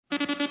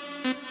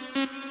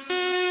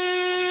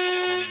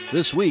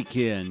This week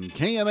in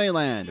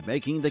KMAland,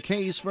 making the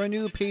case for a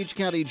new Page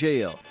County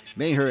jail.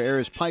 Maher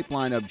airs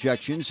pipeline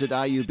objections at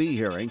IUB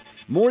hearing.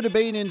 More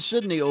debate in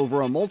Sidney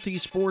over a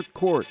multisport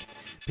court.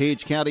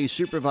 Page County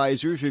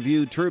supervisors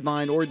review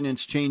turbine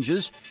ordinance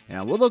changes.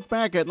 And we'll look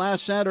back at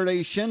last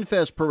Saturday's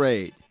Shenfest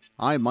Parade.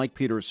 I'm Mike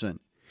Peterson.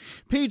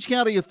 Page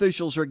County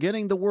officials are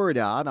getting the word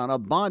out on a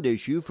bond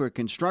issue for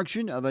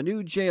construction of a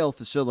new jail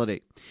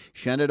facility.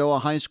 Shenandoah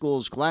High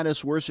School's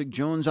Gladys Wersick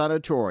Jones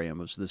Auditorium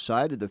was the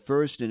site of the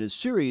first in a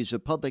series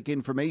of public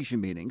information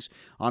meetings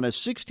on a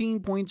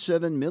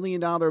 $16.7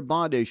 million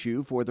bond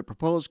issue for the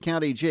proposed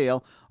county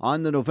jail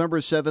on the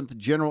November 7th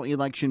general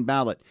election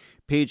ballot.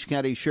 Page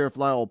County Sheriff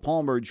Lyle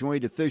Palmer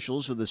joined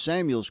officials of the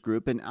Samuels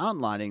Group in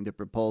outlining the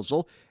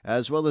proposal,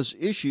 as well as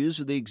issues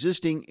of the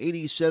existing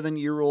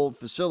 87-year-old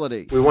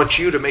facility. We want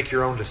you to make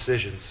your own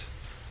decisions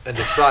and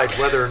decide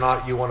whether or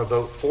not you want to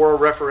vote for a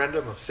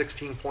referendum of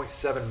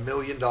 $16.7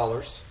 million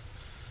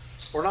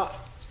or not.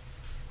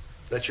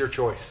 That's your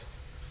choice.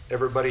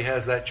 Everybody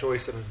has that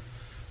choice in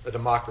a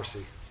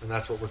democracy. And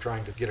that's what we're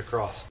trying to get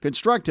across.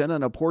 Constructed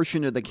on a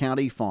portion of the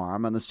county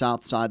farm on the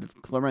south side of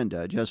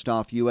Clarinda, just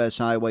off U.S.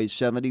 Highway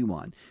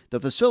 71, the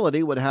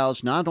facility would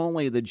house not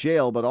only the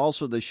jail but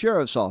also the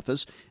sheriff's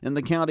office and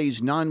the county's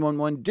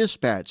 911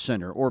 dispatch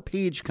center, or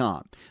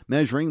PageCom.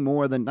 Measuring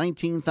more than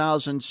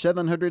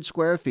 19,700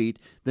 square feet,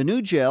 the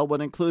new jail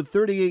would include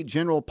 38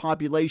 general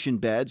population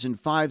beds and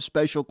 5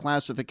 special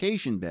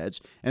classification beds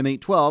and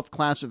meet 12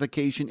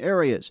 classification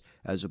areas,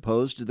 as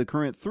opposed to the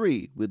current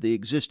 3 with the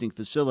existing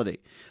facility.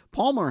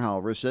 Palmer,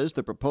 however, says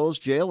the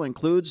proposed jail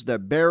includes the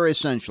bare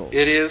essentials.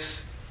 It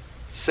is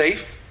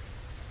safe,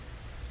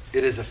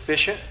 it is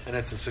efficient, and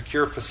it's a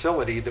secure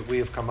facility that we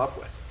have come up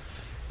with.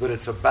 But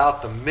it's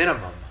about the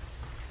minimum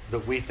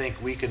that we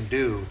think we can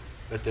do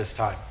at this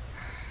time.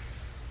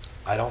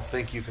 I don't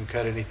think you can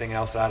cut anything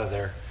else out of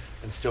there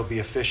and still be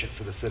efficient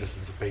for the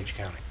citizens of Page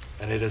County.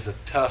 And it is a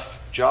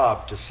tough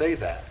job to say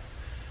that,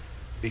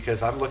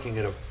 because I'm looking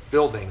at a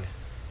building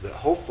that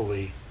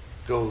hopefully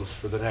goes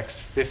for the next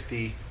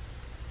 50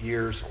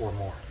 years or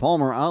more.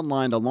 Palmer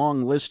outlined a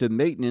long list of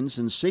maintenance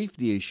and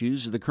safety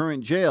issues of the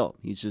current jail.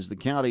 He says the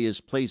county has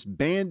placed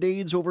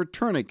Band-Aids over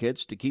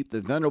tourniquets to keep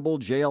the venerable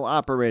jail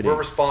operating. We're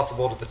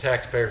responsible to the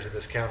taxpayers of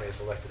this county as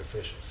elected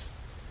officials.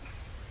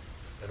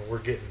 And we're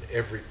getting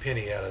every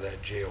penny out of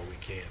that jail we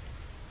can.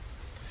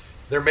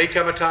 There may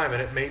come a time,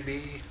 and it may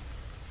be,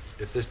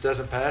 if this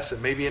doesn't pass,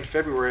 it may be in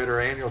February at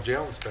our annual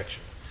jail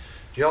inspection.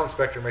 Jail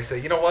inspector may say,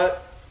 you know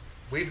what?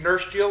 We've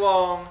nursed you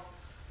along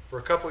for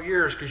a couple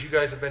years because you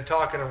guys have been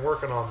talking and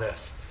working on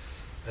this.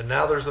 And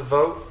now there's a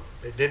vote.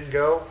 It didn't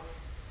go.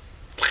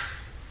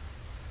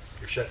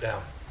 You're shut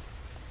down.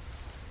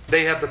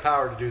 They have the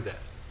power to do that.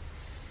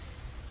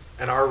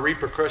 And our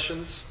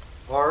repercussions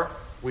are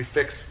we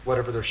fix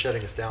whatever they're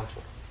shutting us down for.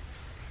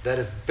 That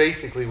is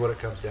basically what it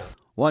comes down to.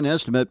 One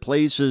estimate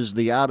places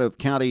the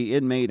out-of-county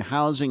inmate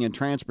housing and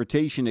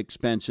transportation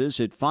expenses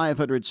at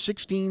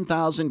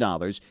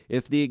 $516,000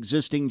 if the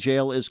existing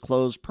jail is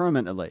closed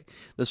permanently.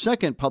 The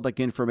second public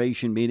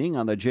information meeting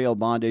on the jail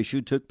bond issue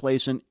took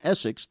place in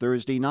Essex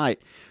Thursday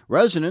night.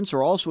 Residents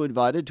are also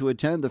invited to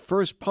attend the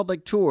first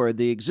public tour of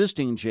the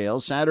existing jail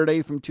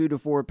Saturday from 2 to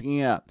 4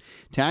 p.m.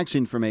 Tax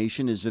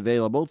information is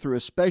available through a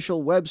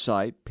special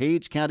website,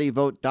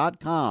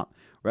 pagecountyvote.com.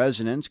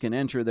 Residents can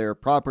enter their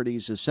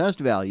property's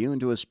assessed value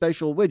into a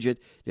special widget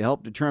to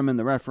help determine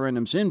the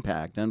referendum's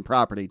impact on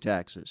property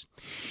taxes.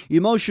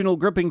 Emotional,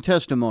 gripping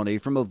testimony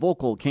from a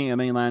vocal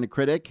KMAland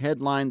critic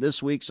headlined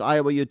this week's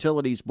Iowa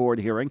Utilities Board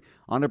hearing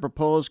on a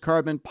proposed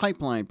carbon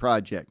pipeline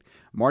project.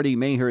 Marty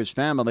Maher's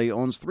family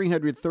owns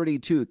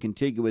 332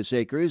 contiguous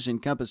acres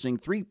encompassing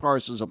 3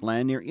 parcels of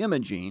land near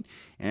Imogene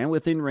and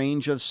within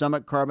range of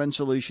Summit Carbon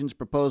Solutions'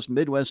 proposed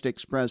Midwest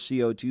Express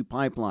CO2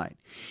 pipeline.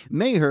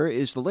 Maher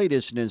is the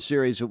latest in a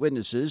series of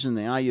witnesses in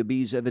the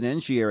IUB's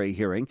evidentiary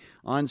hearing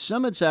on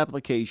Summit's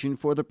application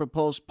for the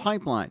proposed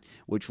pipeline,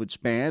 which would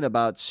span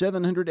about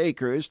 700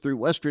 acres through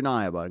western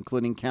Iowa,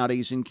 including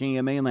counties in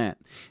KMAland.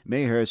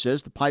 Maher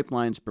says the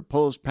pipeline's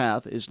proposed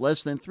path is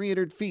less than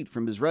 300 feet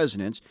from his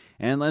residence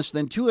and less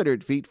than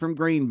 200 feet from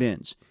grain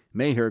bins.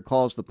 Maher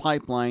calls the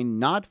pipeline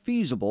not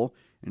feasible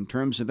in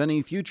terms of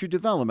any future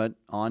development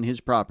on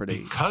his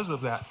property. Because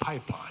of that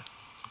pipeline,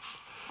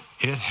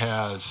 it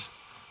has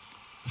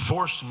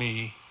forced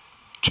me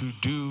to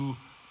do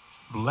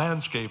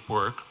landscape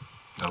work.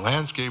 The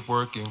landscape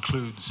work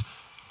includes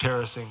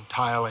terracing,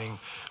 tiling,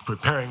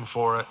 preparing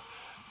for it.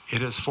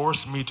 It has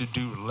forced me to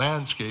do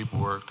landscape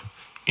work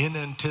in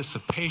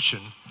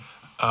anticipation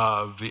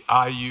of the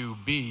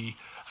IUB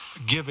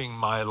giving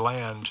my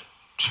land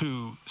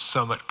to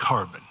Summit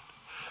Carbon,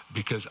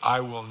 because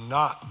I will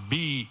not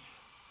be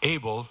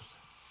able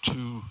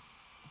to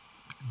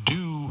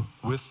do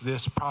with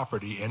this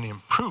property and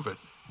improve it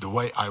the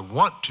way I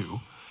want to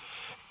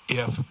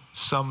if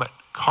Summit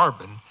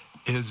Carbon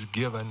is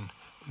given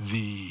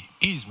the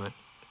easement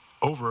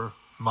over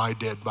my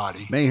dead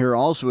body. Maher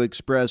also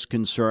expressed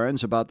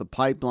concerns about the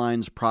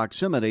pipeline's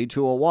proximity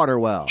to a water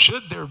well.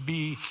 Should there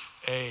be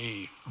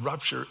a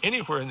rupture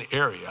anywhere in the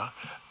area,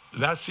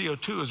 that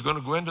CO2 is going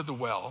to go into the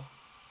well.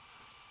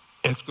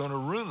 It's going to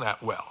ruin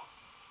that well.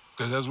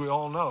 Because as we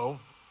all know,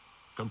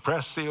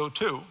 compressed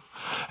CO2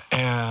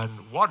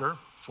 and water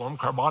form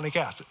carbonic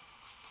acid.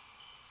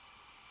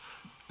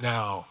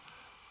 Now,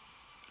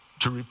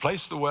 to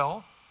replace the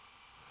well,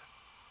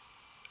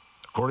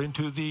 according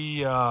to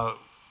the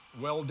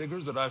well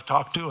diggers that I've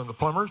talked to and the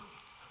plumbers,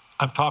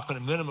 I'm talking a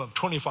minimum of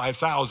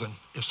 $25,000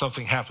 if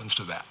something happens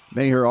to that.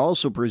 Maher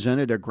also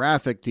presented a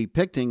graphic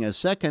depicting a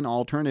second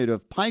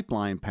alternative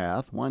pipeline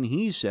path, one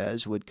he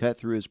says would cut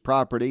through his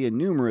property in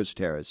numerous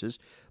terraces,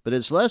 but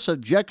is less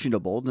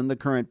objectionable than the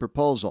current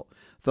proposal.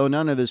 Though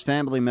none of his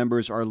family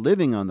members are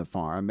living on the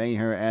farm,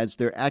 Maher adds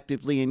they're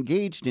actively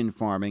engaged in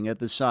farming at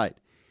the site.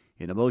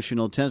 In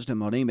emotional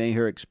testimony,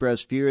 Maher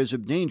expressed fears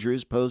of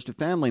dangers posed to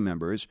family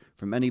members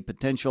from any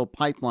potential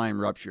pipeline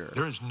rupture.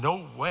 There is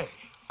no way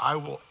I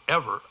will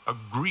ever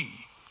agree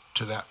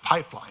to that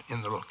pipeline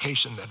in the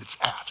location that it's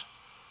at.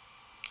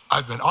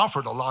 I've been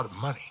offered a lot of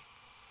money.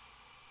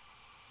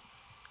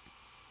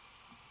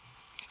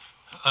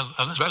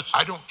 But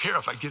I don't care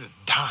if I get a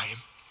dime.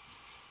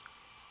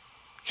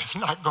 It's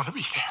not going to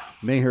be fair.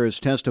 Maher's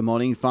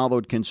testimony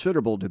followed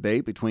considerable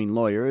debate between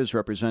lawyers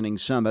representing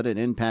Summit and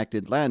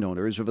impacted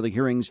landowners over the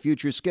hearing's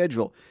future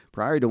schedule.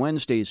 Prior to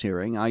Wednesday's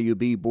hearing,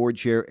 IUB Board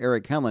Chair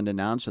Eric Helland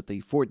announced that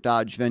the Fort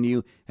Dodge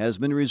venue has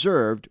been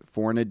reserved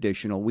for an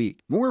additional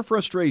week. More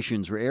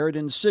frustrations were aired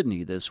in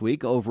Sidney this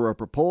week over a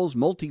proposed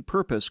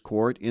multi-purpose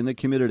court in the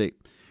community.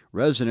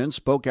 Residents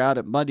spoke out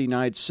at Monday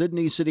night's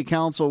Sidney City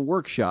Council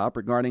workshop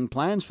regarding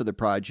plans for the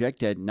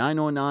project at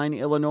 909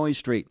 Illinois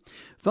Street.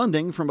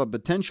 Funding from a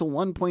potential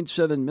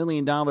 $1.7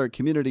 million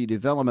community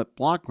development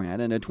block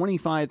grant and a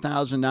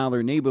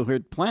 $25,000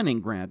 neighborhood planning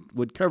grant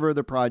would cover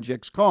the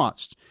project's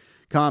costs.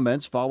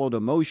 Comments followed a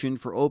motion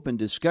for open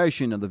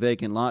discussion of the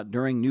vacant lot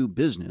during new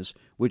business,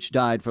 which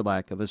died for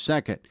lack of a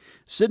second.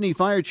 Sidney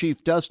Fire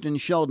Chief Dustin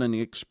Sheldon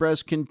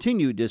expressed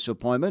continued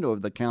disappointment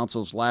over the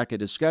council's lack of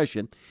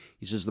discussion.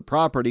 He says the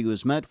property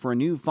was meant for a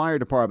new fire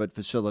department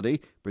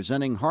facility,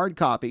 presenting hard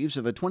copies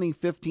of a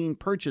 2015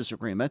 purchase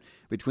agreement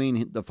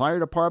between the fire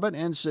department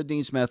and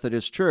Sidney's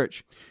Methodist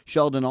Church.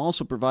 Sheldon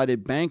also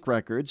provided bank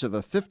records of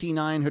a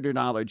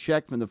 $5,900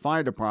 check from the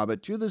fire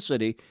department to the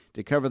city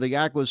to cover the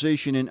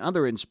acquisition and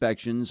other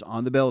inspections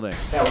on the building.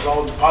 That was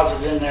all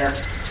deposited in there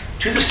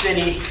to the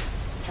city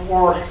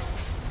for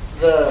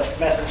the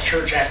Methodist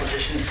Church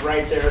acquisition. It's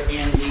right there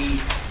in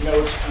the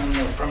notes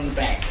from the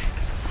bank.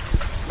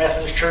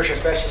 Methodist Church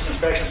asbestos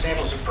inspection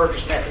samples of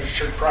purchased Methodist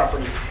Church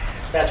property.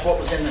 That's what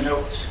was in the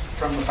notes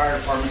from the fire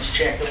department's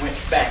check that went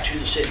back to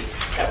the city.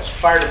 That was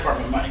fire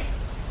department money.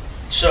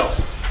 So,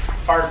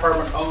 fire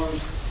department owned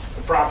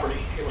the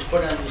property. It was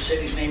put under the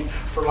city's name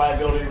for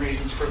liability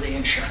reasons for the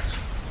insurance.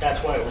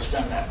 That's why it was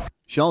done that way.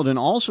 Sheldon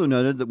also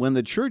noted that when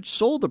the church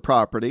sold the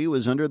property, it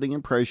was under the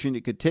impression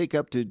it could take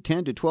up to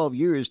 10 to 12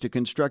 years to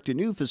construct a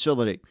new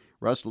facility.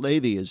 Russ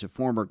Levy is a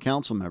former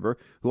council member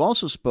who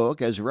also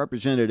spoke as a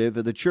representative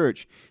of the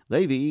church.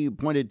 Levy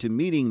pointed to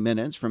meeting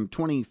minutes from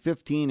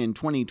 2015 and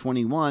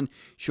 2021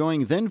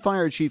 showing then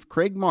Fire Chief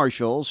Craig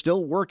Marshall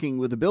still working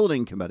with the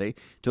building committee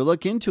to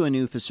look into a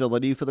new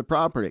facility for the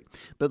property.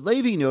 But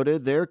Levy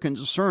noted their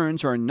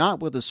concerns are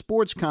not with the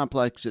sports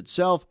complex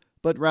itself,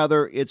 but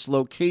rather its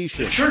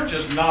location. The church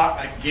is not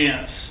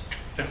against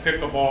the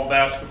pickleball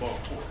basketball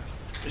court.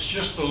 It's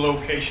just the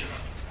location.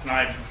 And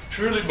I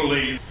truly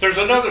believe there's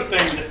another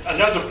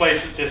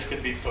place that this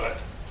could be put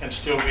and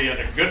still be in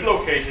a good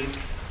location,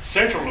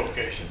 central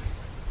location.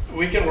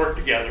 We can work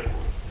together.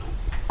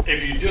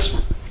 If you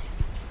just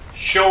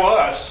show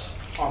us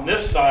on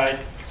this side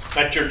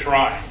that you're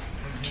trying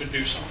to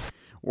do something.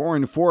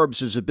 Warren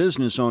Forbes is a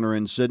business owner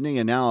in Sidney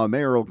and now a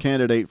mayoral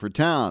candidate for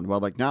town.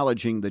 While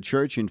acknowledging the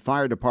church and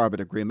fire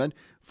department agreement,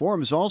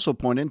 Forbes also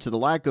pointed to the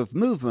lack of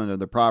movement of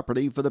the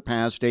property for the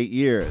past 8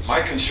 years.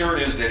 My concern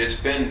is that it's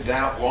been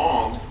that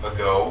long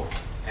ago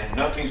and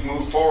nothing's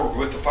moved forward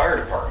with the fire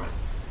department.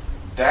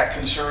 That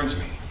concerns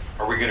me.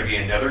 Are we going to be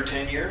another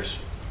 10 years?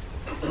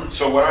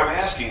 So what I'm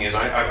asking is,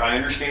 I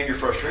understand your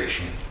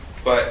frustration,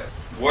 but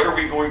what are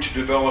we going to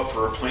develop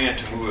for a plan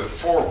to move it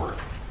forward?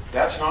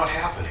 That's not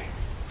happening.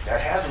 That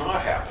has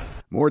not happened.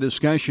 More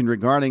discussion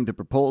regarding the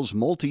proposed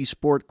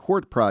multisport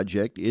court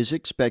project is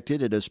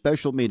expected at a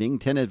special meeting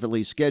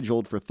tentatively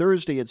scheduled for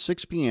Thursday at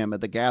 6 p.m.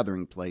 at the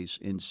Gathering Place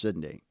in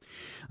Sidney.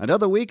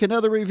 Another week,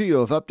 another review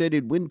of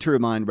updated wind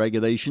turbine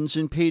regulations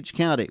in Page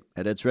County.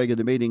 At its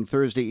regular meeting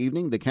Thursday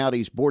evening, the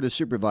county's Board of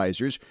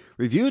Supervisors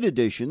reviewed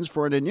additions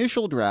for an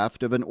initial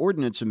draft of an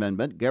ordinance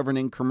amendment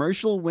governing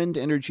commercial wind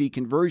energy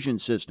conversion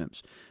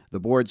systems. The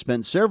board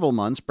spent several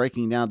months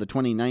breaking down the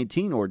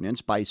 2019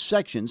 ordinance by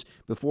sections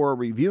before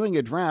reviewing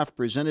a draft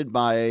presented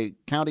by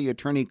County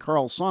Attorney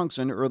Carl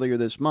Sonksen earlier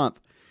this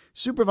month.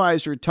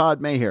 Supervisor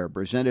Todd Maher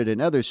presented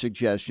another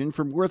suggestion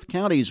from Worth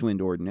County's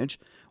wind ordinance,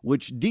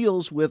 which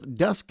deals with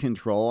dust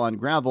control on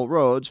gravel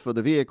roads for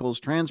the vehicles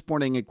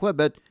transporting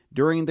equipment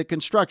during the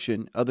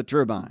construction of the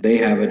turbine. They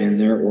have it in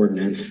their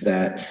ordinance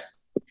that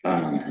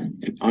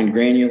on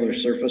granular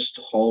surfaced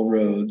haul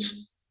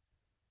roads,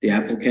 The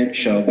applicant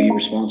shall be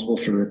responsible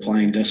for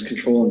applying dust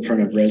control in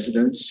front of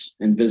residents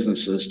and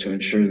businesses to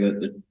ensure that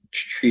the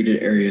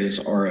treated areas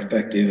are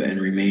effective and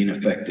remain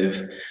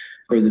effective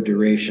for the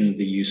duration of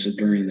the use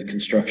during the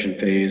construction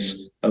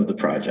phase of the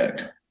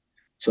project.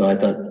 So I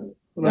thought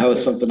that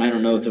was something I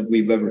don't know that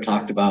we've ever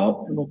talked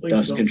about,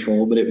 dust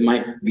control, but it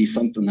might be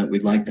something that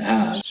we'd like to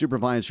have.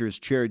 Supervisors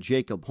Chair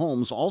Jacob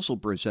Holmes also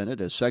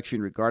presented a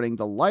section regarding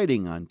the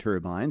lighting on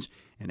turbines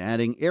and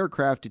adding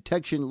aircraft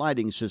detection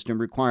lighting system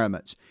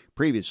requirements.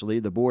 Previously,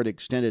 the board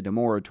extended a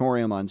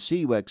moratorium on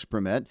CWEX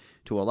permit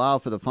to allow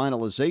for the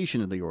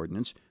finalization of the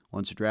ordinance.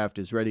 Once a draft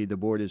is ready, the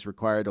board is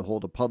required to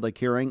hold a public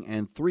hearing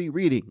and 3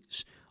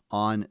 readings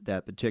on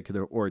that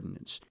particular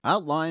ordinance.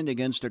 Outlined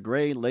against a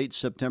gray late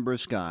September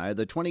sky,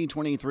 the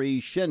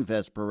 2023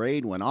 Shenfest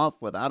Parade went off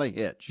without a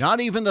hitch. Not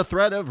even the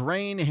threat of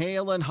rain,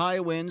 hail, and high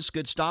winds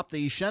could stop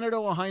the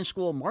Shenandoah High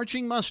School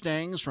marching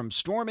Mustangs from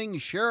storming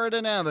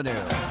Sheridan Avenue.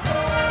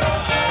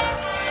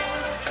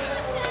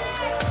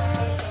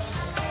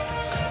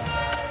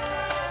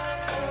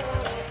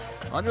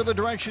 Under the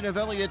direction of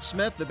Elliott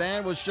Smith, the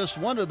band was just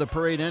one of the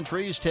parade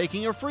entries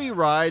taking a free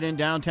ride in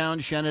downtown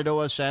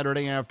Shenandoah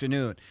Saturday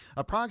afternoon.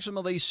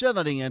 Approximately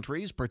 70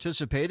 entries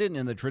participated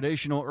in the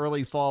traditional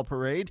early fall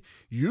parade.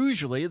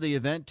 Usually, the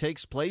event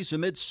takes place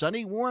amid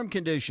sunny, warm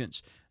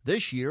conditions.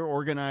 This year,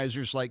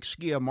 organizers like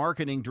Skia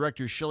Marketing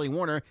Director Shelley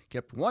Warner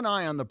kept one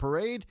eye on the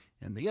parade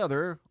and the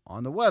other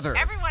on the weather.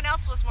 Everyone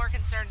else was more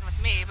concerned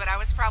with me, but I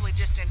was probably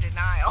just in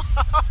denial.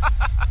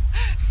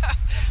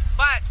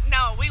 But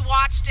no, we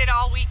watched it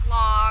all week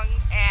long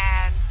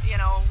and,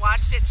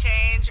 watched it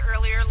change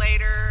earlier,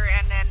 later,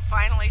 and then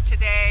finally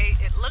today,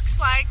 it looks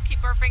like,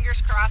 keep our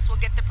fingers crossed, we'll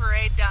get the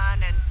parade done,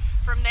 and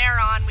from there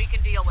on, we can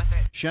deal with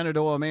it.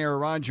 Shenandoah Mayor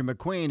Roger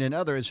McQueen and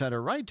others had a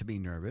right to be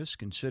nervous,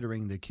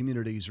 considering the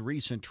community's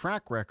recent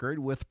track record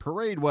with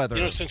parade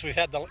weather. Since we've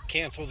had to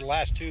cancel the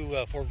last 2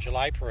 4th of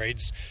July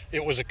parades,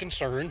 it was a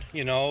concern.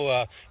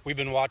 We've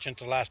been watching it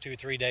the last 2 or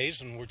 3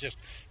 days, and we're just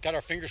got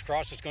our fingers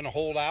crossed it's going to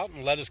hold out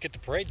and let us get the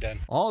parade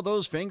done. All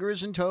those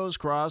fingers and toes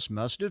crossed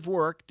must have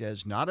worked,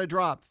 as not a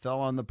drop fell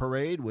on the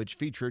parade, which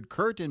featured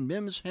Kurt and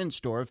Mims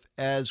Hensdorf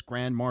as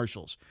grand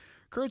marshals.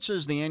 Kurt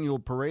says the annual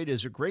parade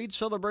is a great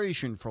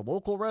celebration for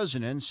local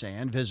residents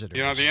and visitors.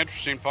 The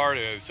interesting part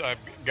is I've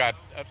got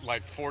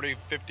like 40,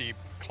 50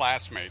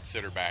 classmates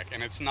that are back,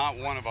 and it's not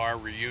one of our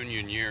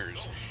reunion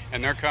years.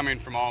 And they're coming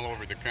from all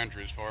over the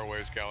country, as far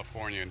away as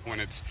California. And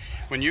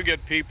when you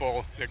get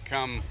people that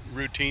come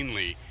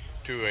routinely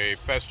to a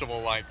festival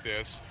like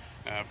this,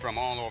 from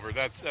all over,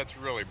 that's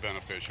really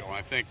beneficial.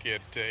 I think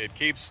it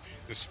keeps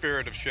the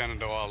spirit of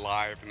Shenandoah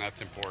alive, and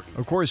that's important.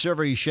 Of course,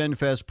 every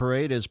Shenfest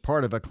parade is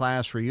part of a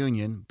class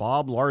reunion.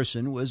 Bob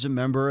Larson was a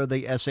member of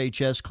the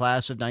SHS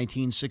class of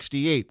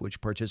 1968,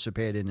 which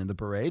participated in the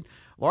parade.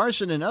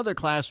 Larson and other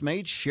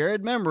classmates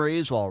shared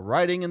memories while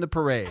riding in the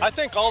parade. I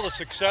think all the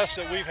success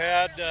that we've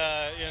had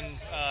in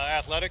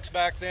athletics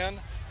back then,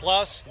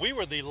 plus we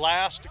were the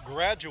last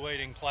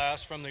graduating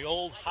class from the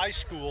old high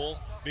school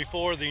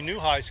before the new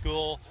high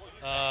school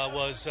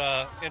was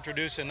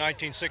introduced in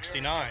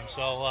 1969.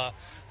 So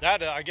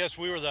I guess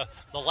we were the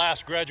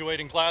last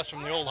graduating class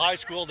from the old high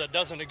school that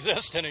doesn't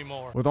exist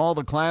anymore. With all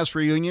the class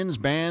reunions,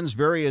 bands,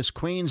 various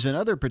queens, and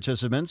other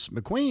participants,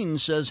 McQueen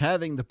says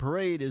having the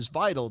parade is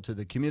vital to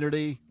the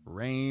community,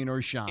 rain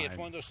or shine. It's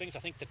one of those things I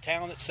think the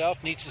town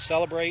itself needs to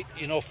celebrate.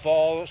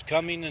 Fall is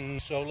coming,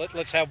 and so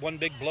let's have one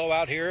big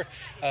blowout here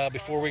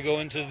before we go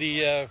into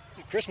the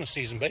Christmas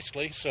season,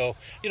 basically. So,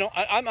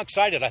 I'm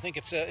excited. I think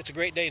it's a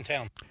great day in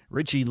town.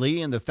 Richie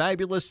Lee and the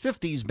Fabulous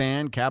 50s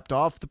Band capped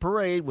off the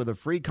parade with a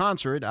free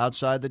concert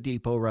outside the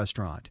Depot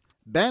restaurant.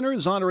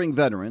 Banners honoring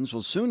veterans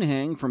will soon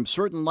hang from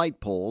certain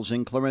light poles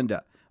in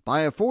Clarinda.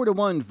 By a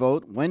 4-1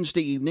 vote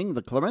Wednesday evening,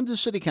 the Clarinda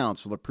City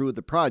Council approved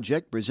the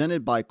project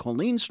presented by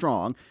Colleen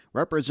Strong,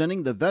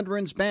 representing the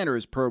Veterans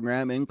Banners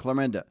program in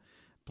Clarinda.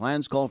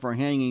 Plans call for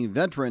hanging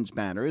veterans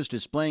banners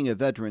displaying a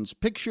veteran's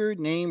picture,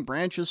 name,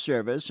 branch of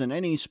service, and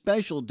any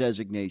special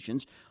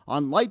designations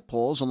on light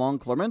poles along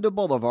Clarinda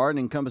Boulevard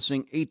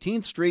encompassing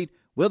 18th Street,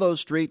 Willow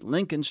Street,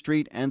 Lincoln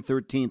Street, and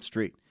 13th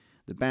Street.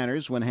 The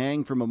banners would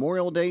hang from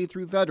Memorial Day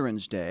through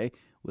Veterans Day,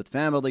 with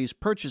families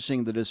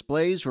purchasing the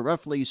displays for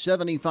roughly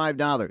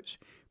 $75.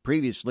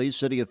 Previously,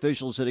 city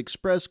officials had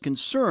expressed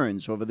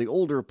concerns over the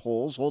older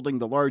poles holding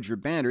the larger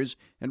banners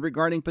and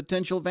regarding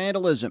potential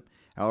vandalism.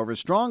 However,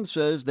 Strong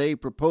says they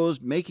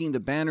proposed making the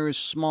banners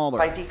smaller.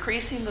 By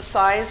decreasing the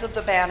size of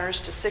the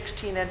banners to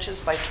 16 inches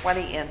by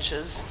 20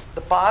 inches,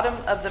 the bottom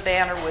of the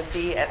banner would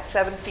be at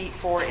 7 feet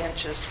 4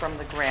 inches from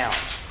the ground.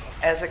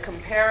 As a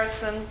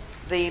comparison,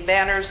 the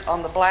banners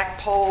on the black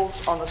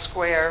poles on the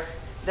square,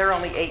 they're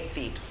only 8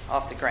 feet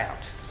off the ground.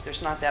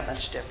 There's not that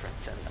much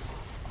difference in them.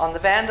 On the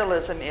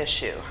vandalism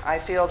issue, I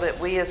feel that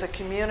we as a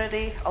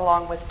community,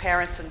 along with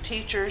parents and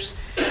teachers,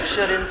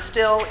 should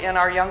instill in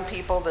our young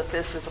people that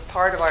this is a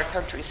part of our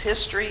country's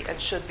history and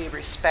should be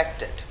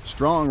respected.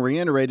 Strong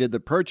reiterated the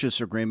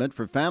purchase agreement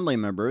for family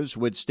members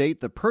would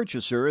state the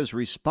purchaser is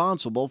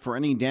responsible for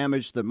any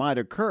damage that might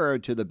occur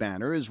to the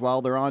banners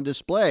while they're on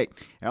display.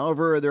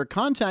 However, they're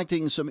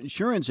contacting some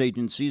insurance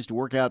agencies to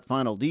work out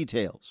final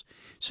details.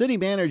 City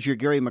Manager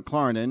Gary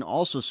McLarnon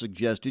also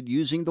suggested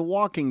using the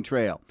walking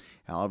trail.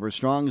 However,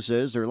 Strong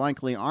says there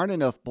likely aren't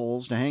enough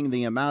poles to hang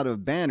the amount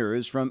of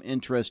banners from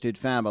interested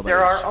families.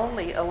 There are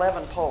only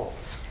 11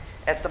 poles.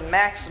 At the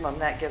maximum,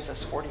 that gives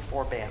us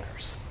 44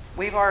 banners.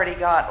 We've already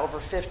got over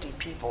 50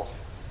 people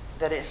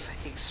that have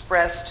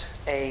expressed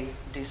a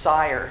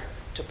desire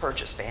to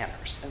purchase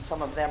banners, and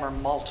some of them are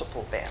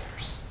multiple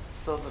banners.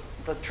 So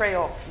the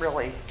trail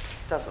really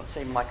doesn't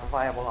seem like a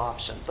viable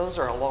option. Those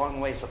are a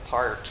long ways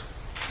apart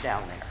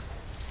down there.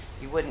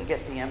 You wouldn't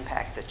get the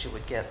impact that you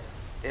would get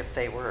if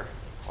they were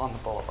on the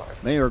boulevard.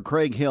 Mayor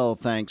Craig Hill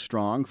thanked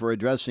Strong for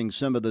addressing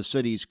some of the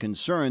city's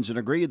concerns and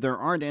agreed there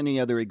aren't any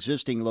other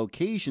existing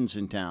locations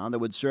in town that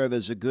would serve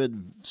as a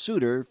good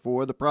suitor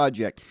for the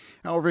project.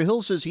 However,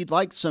 Hill says he'd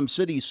like some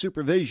city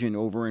supervision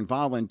over in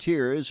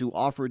volunteers who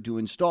offered to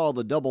install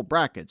the double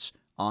brackets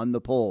on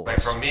the poles.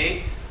 Like for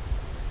me,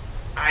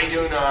 I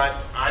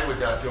would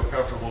not feel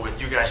comfortable with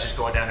you guys just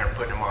going down there and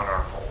putting them on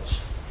our poles.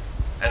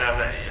 And I'm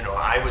not,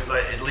 I would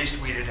at least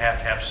we'd have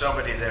to have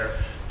somebody there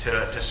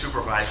to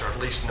supervise or at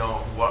least know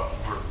what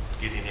we're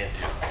getting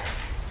into.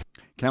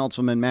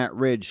 Councilman Matt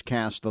Ridge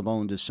cast the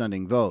lone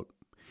dissenting vote.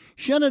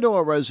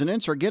 Shenandoah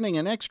residents are getting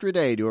an extra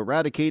day to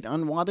eradicate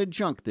unwanted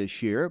junk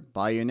this year.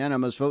 By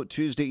unanimous vote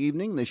Tuesday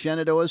evening, the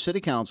Shenandoah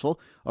City Council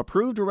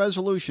approved a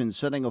resolution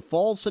setting a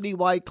fall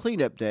citywide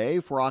cleanup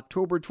day for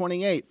October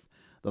 28th.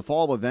 The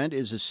fall event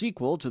is a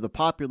sequel to the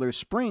popular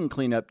spring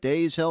cleanup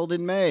days held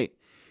in May.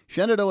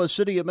 Shenandoah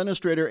City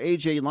Administrator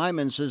A.J.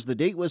 Lyman says the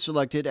date was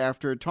selected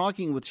after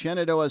talking with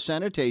Shenandoah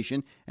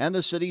Sanitation and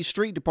the city's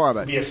street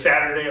department. It'll be a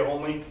Saturday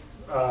only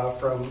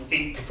from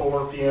 8 to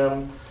 4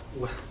 p.m.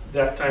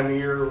 That time of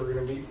year, we're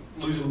going to be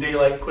losing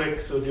daylight quick,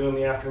 so doing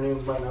the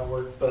afternoons might not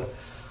work, but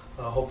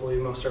hopefully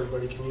most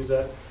everybody can use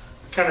that.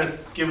 Kind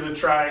of give it a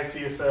try, see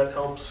if that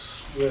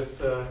helps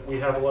with, we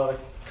have a lot of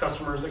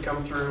customers that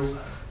come through,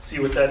 see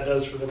what that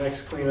does for the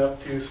next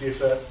cleanup too, see if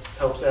that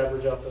helps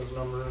average out those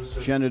numbers.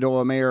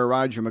 Shenandoah Mayor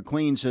Roger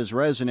McQueen says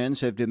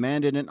residents have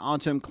demanded an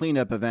autumn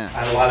cleanup event.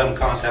 I had a lot of them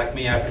contact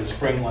me after the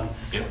spring one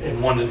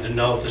and wanted to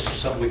know if this is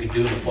something we could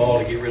do in the fall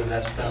to get rid of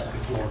that stuff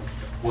before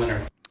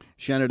winter.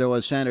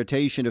 Shenandoah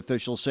sanitation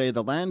officials say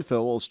the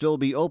landfill will still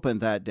be open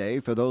that day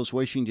for those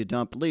wishing to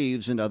dump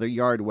leaves and other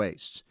yard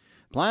wastes.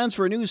 Plans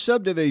for a new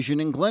subdivision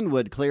in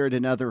Glenwood cleared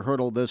another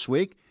hurdle this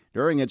week.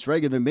 During its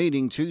regular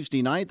meeting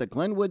Tuesday night, the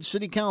Glenwood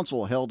City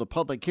Council held a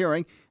public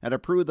hearing and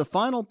approved the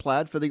final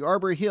plat for the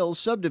Arbor Hills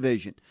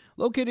subdivision.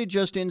 Located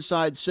just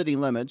inside city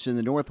limits in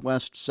the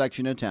northwest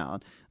section of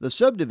town, the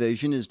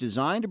subdivision is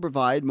designed to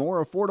provide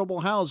more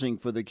affordable housing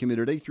for the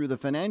community through the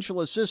financial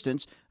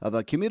assistance of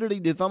a community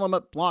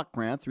development block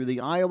grant through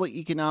the Iowa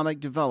Economic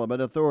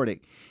Development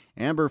Authority.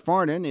 Amber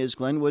Farnan is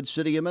Glenwood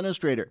City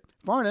Administrator.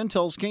 Farnan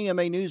tells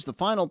KMA News the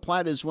final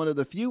plat is one of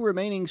the few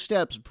remaining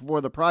steps before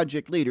the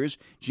project leaders,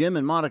 Jim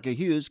and Monica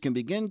Hughes, can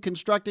begin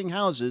constructing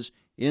houses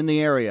in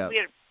the area. We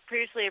had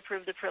previously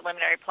approved the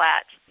preliminary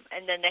plat,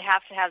 and then they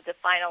have to have the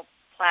final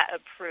plat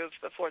approved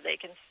before they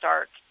can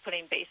start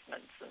putting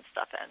basements and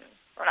stuff in,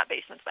 or not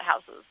basements, but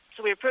houses.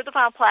 So we approved the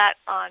final plat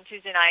on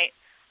Tuesday night.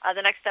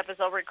 The next step is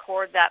they'll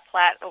record that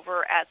plat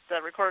over at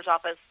the recorder's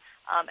office.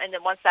 And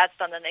then once that's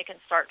done, then they can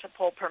start to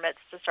pull permits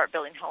to start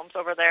building homes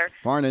over there.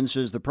 Farnan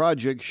says the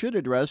project should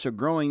address a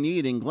growing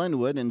need in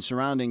Glenwood and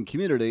surrounding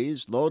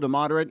communities, low to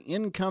moderate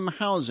income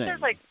housing.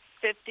 There's like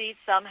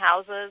 50-some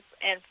houses,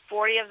 and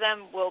 40 of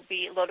them will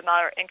be low to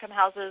moderate income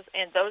houses.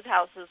 And those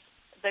houses,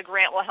 the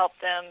grant will help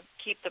them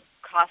keep the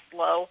cost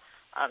low,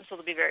 so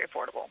they'll be very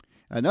affordable.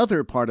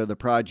 Another part of the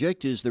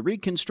project is the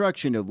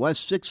reconstruction of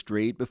West 6th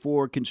Street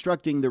before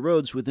constructing the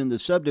roads within the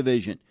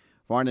subdivision.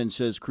 Farnan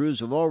says crews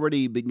have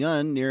already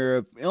begun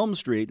near Elm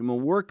Street and will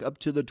work up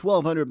to the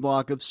 1200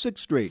 block of 6th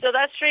Street. So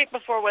that street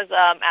before was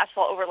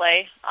asphalt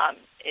overlay.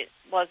 It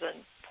was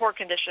in poor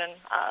condition.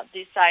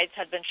 These sides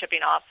had been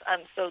chipping off.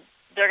 So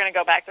they're going to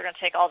go back. They're going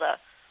to take all the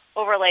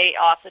overlay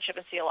off, the chip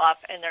and seal off,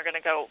 and they're going to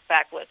go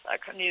back with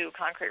a new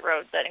concrete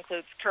road that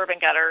includes curb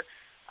and gutter,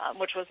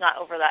 which was not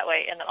over that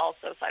way, and then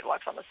also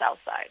sidewalks on the south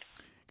side.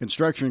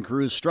 Construction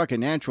crews struck a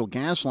natural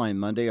gas line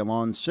Monday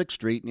along 6th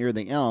Street near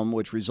the Elm,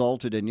 which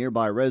resulted in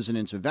nearby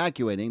residents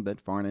evacuating,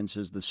 but Farnan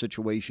says the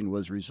situation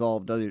was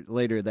resolved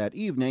later that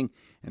evening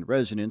and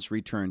residents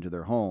returned to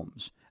their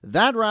homes.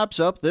 That wraps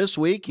up this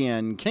week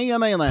in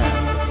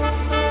KMAland.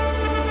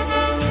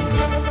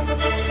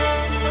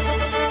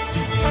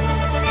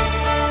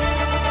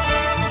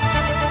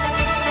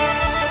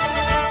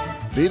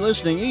 Be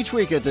listening each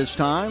week at this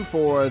time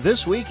for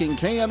This Week in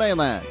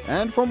KMAland.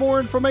 And for more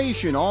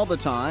information all the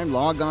time,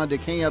 log on to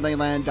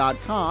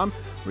KMAland.com,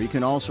 where you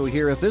can also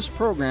hear this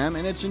program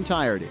in its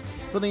entirety.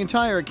 For the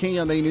entire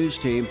KMA News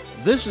team,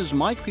 this is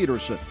Mike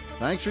Peterson.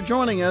 Thanks for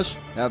joining us.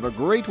 Have a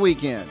great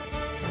weekend.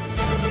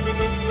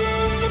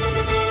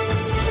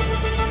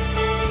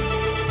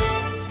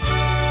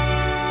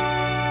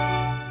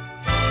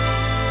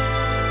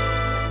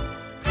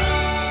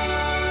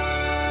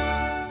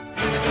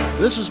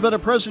 This has been a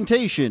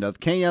presentation of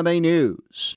KMA News.